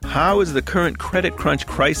How is the current credit crunch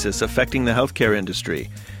crisis affecting the healthcare industry?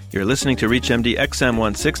 You're listening to ReachMD XM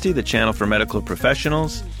 160, the channel for medical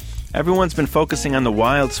professionals. Everyone's been focusing on the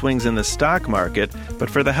wild swings in the stock market, but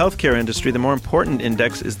for the healthcare industry, the more important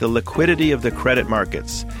index is the liquidity of the credit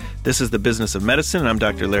markets. This is The Business of Medicine, and I'm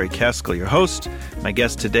Dr. Larry Kaskel, your host. My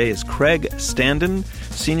guest today is Craig Standen,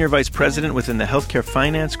 Senior Vice President within the Healthcare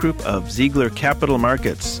Finance Group of Ziegler Capital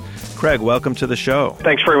Markets. Craig, welcome to the show.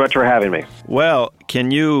 Thanks very much for having me. Well, can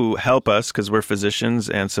you help us, because we're physicians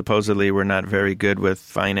and supposedly we're not very good with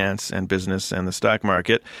finance and business and the stock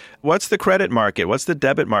market. What's the credit market? What's the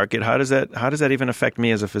debit market? How does that even affect me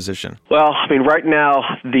as a physician? Well, right now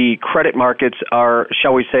the credit markets are,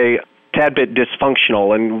 shall we say, tad bit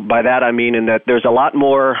dysfunctional, and by that I mean in that there's a lot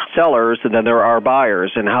more sellers than there are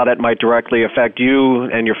buyers, and how that might directly affect you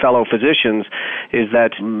and your fellow physicians is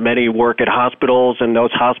that many work at hospitals, and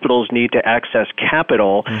those hospitals need to access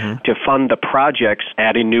capital to fund the projects,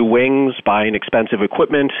 adding new wings, buying expensive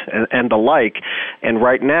equipment, and the like. And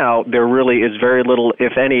right now, there really is very little,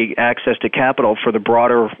 if any, access to capital for the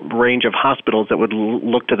broader range of hospitals that would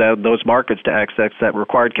look to those markets to access that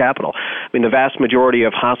required capital. The vast majority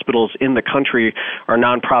of hospitals in the country are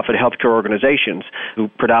nonprofit healthcare organizations who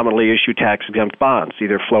predominantly issue tax-exempt bonds,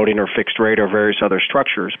 either floating or fixed rate or various other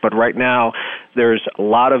structures. But right now, there's a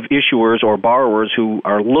lot of issuers or borrowers who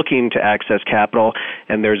are looking to access capital,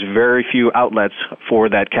 and there's very few outlets for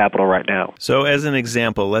that capital right now. So as an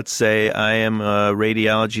example, let's say I am a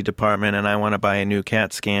radiology department and I want to buy a new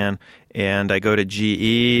CAT scan, and I go to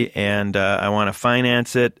GE and I want to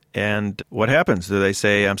finance it. And what happens? Do they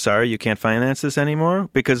say, I'm sorry, you can't finance this anymore?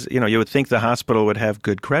 Because, you would think the hospital would have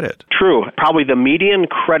good credit. True. Probably the median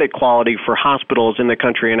credit quality for hospitals in the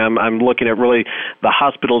country, and I'm looking at really the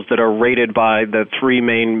hospitals that are rated by the three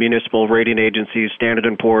main municipal rating agencies, Standard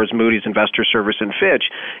 & Poor's, Moody's Investor Service, and Fitch,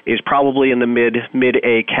 is probably in the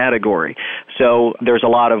mid-A category. So there's a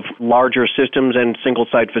lot of larger systems and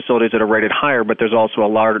single-site facilities that are rated higher, but there's also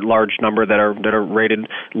a large number that are rated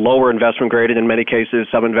lower investment grade, and in many cases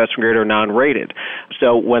sub-investment grade or non-rated.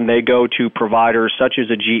 So when they go to providers such as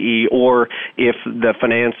a GE, or if the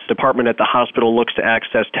finance department at the hospital looks to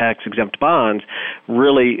access tax-exempt bonds,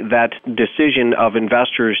 really that decision of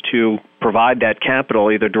investors to provide that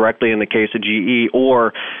capital, either directly in the case of GE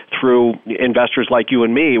or through investors like you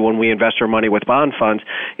and me when we invest our money with bond funds,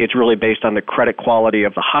 it's really based on the credit quality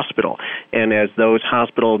of the hospital. And as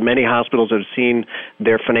many hospitals have seen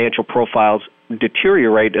their financial profiles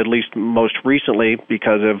deteriorate, at least most recently,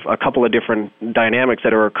 because of a couple of different dynamics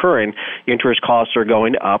that are occurring. Interest costs are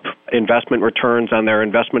going up. Investment returns on their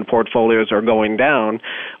investment portfolios are going down.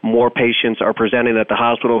 More patients are presenting at the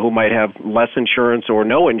hospital who might have less insurance or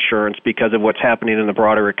no insurance because of what's happening in the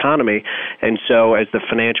broader economy. And so as the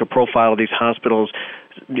financial profile of these hospitals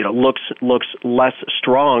looks less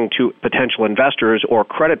strong to potential investors or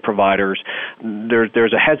credit providers,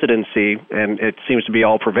 there's a hesitancy, and it seems to be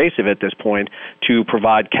all pervasive at this point, to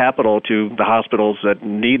provide capital to the hospitals that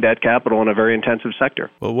need that capital in a very intensive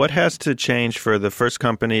sector. Well, what has to change for the first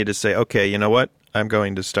company to say, okay, you know what? I'm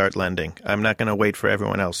going to start lending. I'm not going to wait for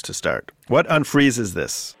everyone else to start. What unfreezes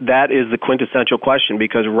this? That is the quintessential question,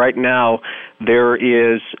 because right now there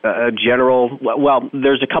is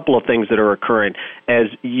there's a couple of things that are occurring. As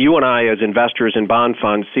you and I, as investors in bond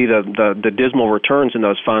funds, see the dismal returns in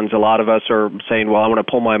those funds, a lot of us are saying, well, I want to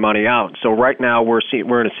pull my money out. So right now we're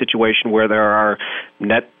in a situation where there are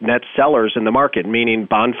net sellers in the market, meaning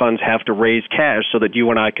bond funds have to raise cash so that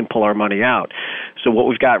you and I can pull our money out. So what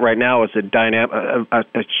we've got right now is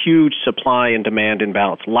a huge supply and demand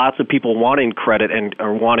imbalance. Lots of people wanting credit and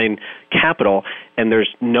are wanting capital, and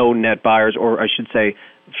there's no net buyers, or I should say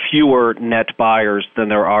fewer net buyers than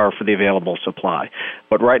there are for the available supply.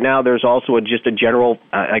 But right now there's also just a general,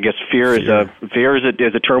 fear is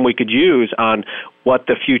a term we could use on what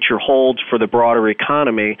the future holds for the broader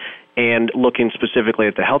economy, and looking specifically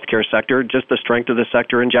at the healthcare sector, just the strength of the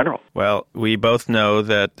sector in general. Well, we both know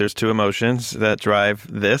that there's two emotions that drive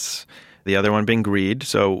this, the other one being greed.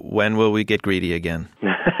 So when will we get greedy again?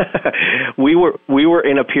 We were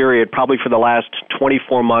in a period probably for the last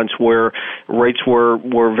 24 months where rates were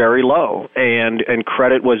very low and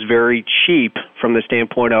credit was very cheap from the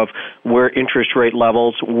standpoint of where interest rate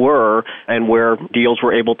levels were and where deals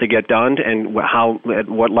were able to get done and at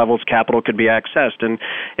what levels capital could be accessed.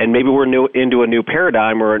 And maybe we're into a new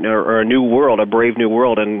paradigm or a new world, a brave new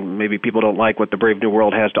world, and maybe people don't like what the brave new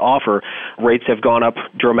world has to offer. Rates have gone up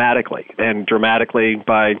dramatically, and dramatically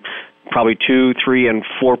by probably 2%, 3%, and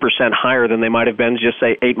 4% higher than they might have been just,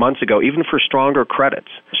 say, 8 months ago, even for stronger credits,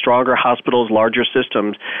 stronger hospitals, larger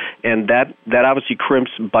systems. And that obviously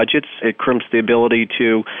crimps budgets. It crimps the ability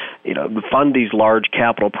to, fund these large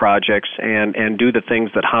capital projects and do the things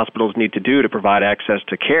that hospitals need to do to provide access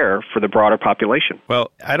to care for the broader population.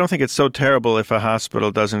 Well, I don't think it's so terrible if a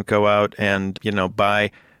hospital doesn't go out and,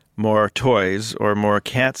 buy more toys or more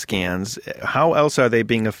CAT scans. How else are they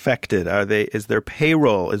being affected? Is their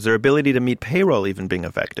payroll, is their ability to meet payroll even being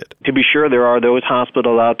affected? To be sure, there are those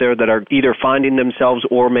hospitals out there that are either finding themselves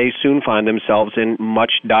or may soon find themselves in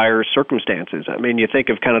much dire circumstances. I mean, you think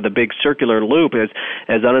of kind of the big circular loop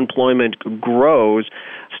as unemployment grows,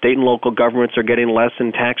 state and local governments are getting less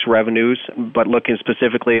in tax revenues, but looking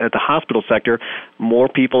specifically at the hospital sector, more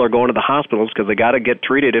people are going to the hospitals because they got to get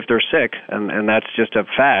treated if they're sick, and that's just a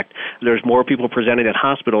fact. There's more people presenting at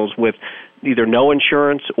hospitals with either no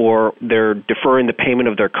insurance or they're deferring the payment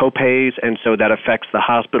of their copays, and so that affects the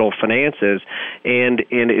hospital finances. And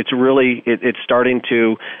it's really it's starting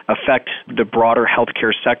to affect the broader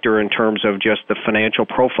healthcare sector in terms of just the financial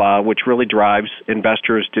profile, which really drives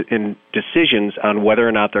investors in decisions on whether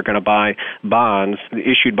or not they're going to buy bonds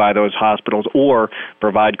issued by those hospitals or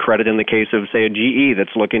provide credit in the case of, say, a GE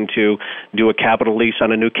that's looking to do a capital lease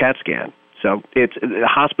on a new CAT scan. So it's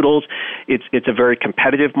hospitals. It's a very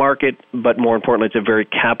competitive market, but more importantly, it's a very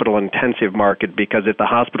capital-intensive market because if the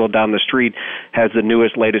hospital down the street has the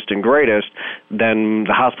newest, latest, and greatest, then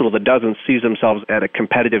the hospital that doesn't sees themselves at a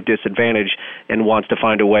competitive disadvantage and wants to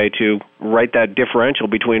find a way to right that differential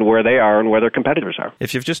between where they are and where their competitors are.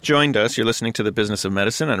 If you've just joined us, you're listening to The Business of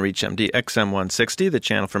Medicine on ReachMD XM160, the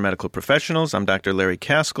channel for medical professionals. I'm Dr. Larry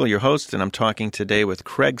Kaskel, your host, and I'm talking today with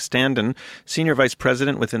Craig Standen, Senior Vice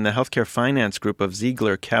President within the Healthcare Finance Group of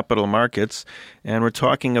Ziegler Capital Markets, and we're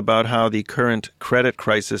talking about how the current credit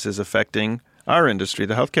crisis is affecting our industry,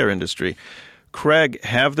 the healthcare industry. Craig,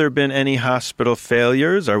 have there been any hospital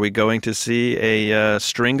failures? Are we going to see a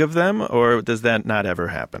string of them, or does that not ever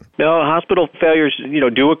happen? No, hospital failures,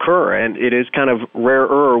 do occur, and it is kind of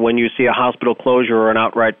rarer when you see a hospital closure or an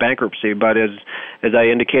outright bankruptcy. But as I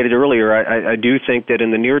indicated earlier, I do think that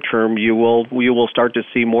in the near term, you will start to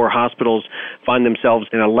see more hospitals find themselves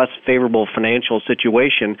in a less favorable financial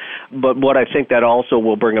situation. But what I think that also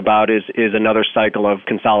will bring about is another cycle of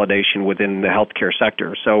consolidation within the healthcare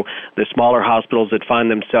sector. So the smaller hospitals that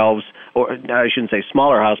find themselves, or I shouldn't say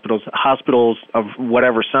smaller hospitals of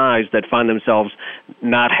whatever size that find themselves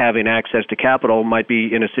not having access to capital might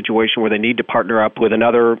be in a situation where they need to partner up with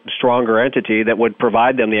another stronger entity that would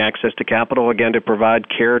provide them the access to capital, again, to provide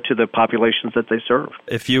care to the populations that they serve.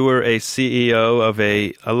 If you were a CEO of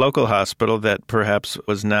a local hospital that perhaps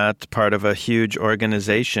was not part of a huge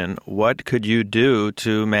organization, what could you do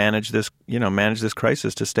to manage this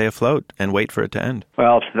crisis, to stay afloat and wait for it to end?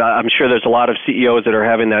 Well, I'm sure there's a lot of CEOs that are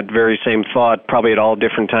having that very same thought, probably at all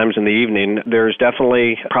different times in the evening. There's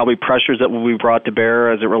definitely probably pressures that will be brought to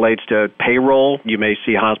bear as it relates to payroll. You may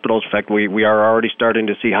see hospitals, in fact, we are already starting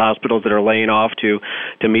to see hospitals that are laying off to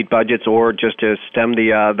meet budgets or just to stem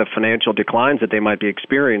the financial declines that they might be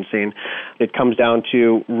experiencing. It comes down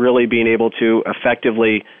to really being able to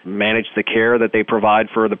effectively manage the care that they provide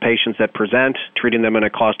for the patients that present, treating them in a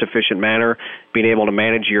cost-efficient manner, being able to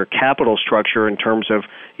manage your capital structure in terms of,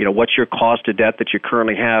 what's your cost of debt that you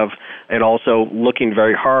currently have, and also looking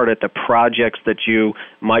very hard at the projects that you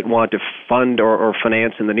might want to fund or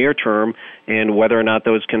finance in the near term, and whether or not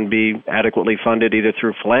those can be adequately funded either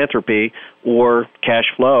through philanthropy or cash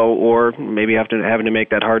flow, or maybe having to make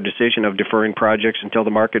that hard decision of deferring projects until the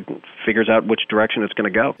market figures out which direction it's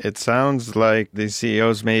going to go. It sounds like the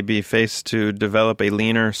CEOs may be faced to develop a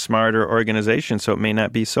leaner, smarter organization, so it may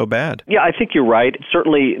not be so bad. Yeah, I think you're right.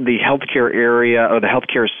 Certainly the healthcare area or the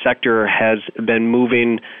healthcare sector has been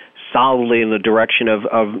moving solidly in the direction of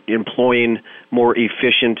employing more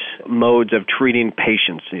efficient modes of treating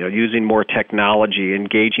patients, using more technology,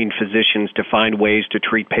 engaging physicians to find ways to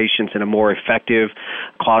treat patients in a more effective,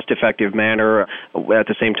 cost-effective manner, at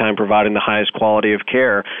the same time providing the highest quality of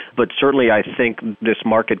care. But certainly I think this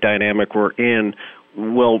market dynamic we're in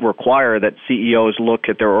will require that CEOs look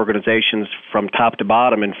at their organizations from top to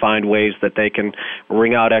bottom and find ways that they can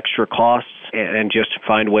wring out extra costs and just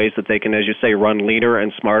find ways that they can, as you say, run leaner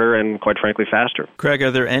and smarter and, quite frankly, faster. Craig,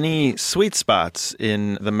 are there any sweet spots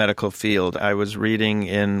in the medical field? I was reading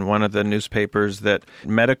in one of the newspapers that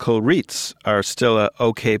medical REITs are still an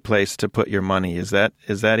okay place to put your money. Is that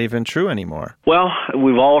even true anymore? Well,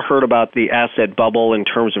 we've all heard about the asset bubble in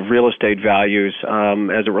terms of real estate values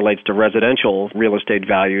as it relates to residential real estate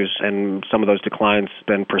values, and some of those declines have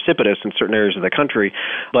been precipitous in certain areas of the country.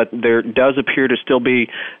 But there does appear to still be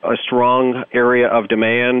a strong area of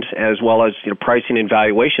demand as well as pricing and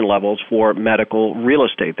valuation levels for medical real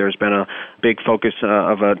estate. There's been a big focus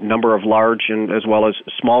of a number of large and as well as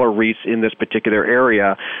smaller REITs in this particular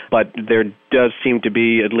area, but there does seem to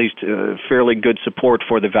be at least fairly good support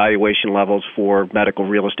for the valuation levels for medical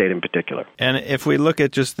real estate in particular. And if we look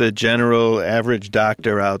at just the general average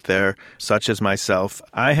doctor out there, such as myself,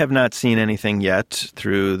 I have not seen anything yet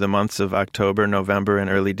through the months of October, November, and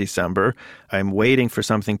early December. I'm waiting for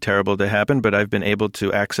something terrible to happen, but I've been able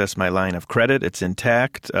to access my line of credit. It's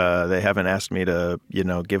intact. They haven't asked me to,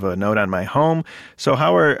 give a note on my home. So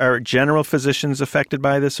how are general physicians affected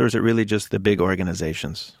by this, or is it really just the big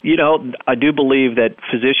organizations? I do believe that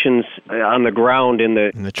physicians on the ground in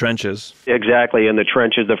the trenches. Exactly, in the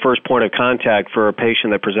trenches, the first point of contact for a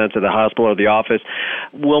patient that presents at the hospital or the office,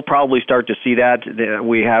 we'll probably start to see that.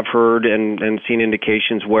 We have heard and seen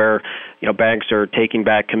indications where banks are taking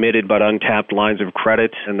back committed but untapped lines of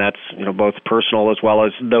credit, and that's both personal as well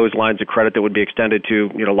as those lines of credit that would be extended to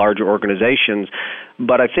larger organizations.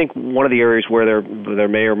 But I think one of the areas where there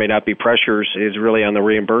may or may not be pressures is really on the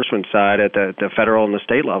reimbursement side at the federal and the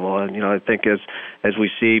state level. And I think as we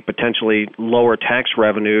see potentially lower tax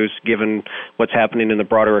revenues given what's happening in the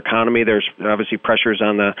broader economy, there's obviously pressures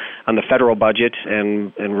on the federal budget,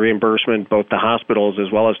 and reimbursement both to hospitals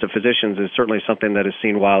as well as to physicians is certainly something that has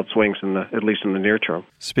seen wild swings at least in the near term.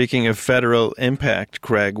 Speaking of federal impact,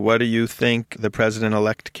 Craig, what do you think the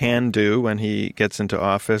president-elect can do when he gets into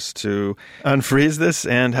office to unfreeze this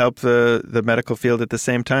and help the medical field at the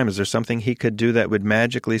same time? Is there something he could do that would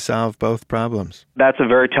magically solve both problems? That's a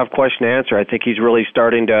very tough question to answer. I think he's really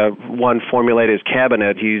starting to, formulate his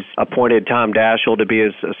cabinet. He's appointed Tom Daschle to be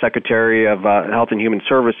his Secretary of Health and Human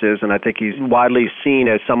Services, and I think he's widely seen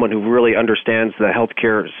as someone who really understands the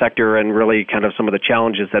healthcare sector and really kind of some of the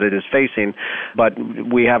challenges that it is facing. But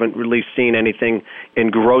we haven't really seen anything in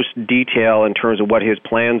gross detail in terms of what his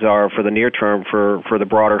plans are for the near term for the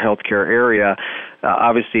broader healthcare area.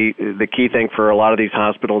 Obviously, the key thing for a lot of these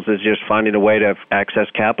hospitals is just finding a way to access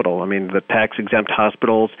capital. I mean, the tax-exempt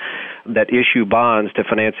hospitals that issue bonds to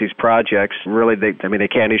finance these projects, really, they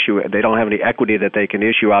don't have any equity that they can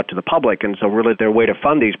issue out to the public. And so really their way to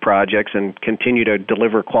fund these projects and continue to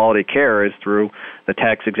deliver quality care is through the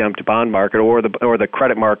tax-exempt bond market or the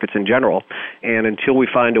credit markets in general. And until we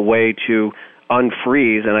find a way to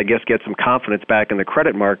unfreeze and I guess get some confidence back in the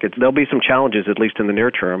credit markets, there'll be some challenges, at least in the near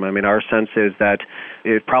term. I mean, our sense is that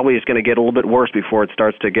it probably is going to get a little bit worse before it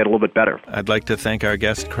starts to get a little bit better. I'd like to thank our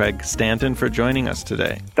guest, Craig Stanton, for joining us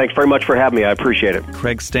today. Thanks very much for having me. I appreciate it.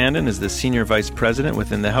 Craig Stanton is the Senior Vice President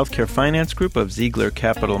within the Healthcare Finance Group of Ziegler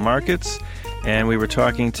Capital Markets. And we were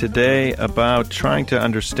talking today about trying to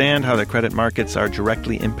understand how the credit markets are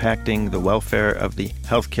directly impacting the welfare of the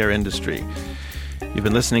healthcare industry. You've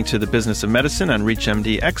been listening to The Business of Medicine on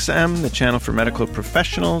ReachMD XM, the channel for medical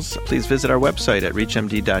professionals. Please visit our website at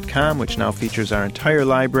reachmd.com, which now features our entire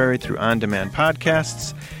library through on-demand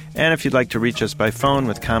podcasts. And if you'd like to reach us by phone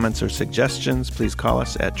with comments or suggestions, please call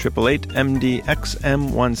us at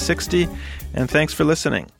 888-MD-XM160. And thanks for listening.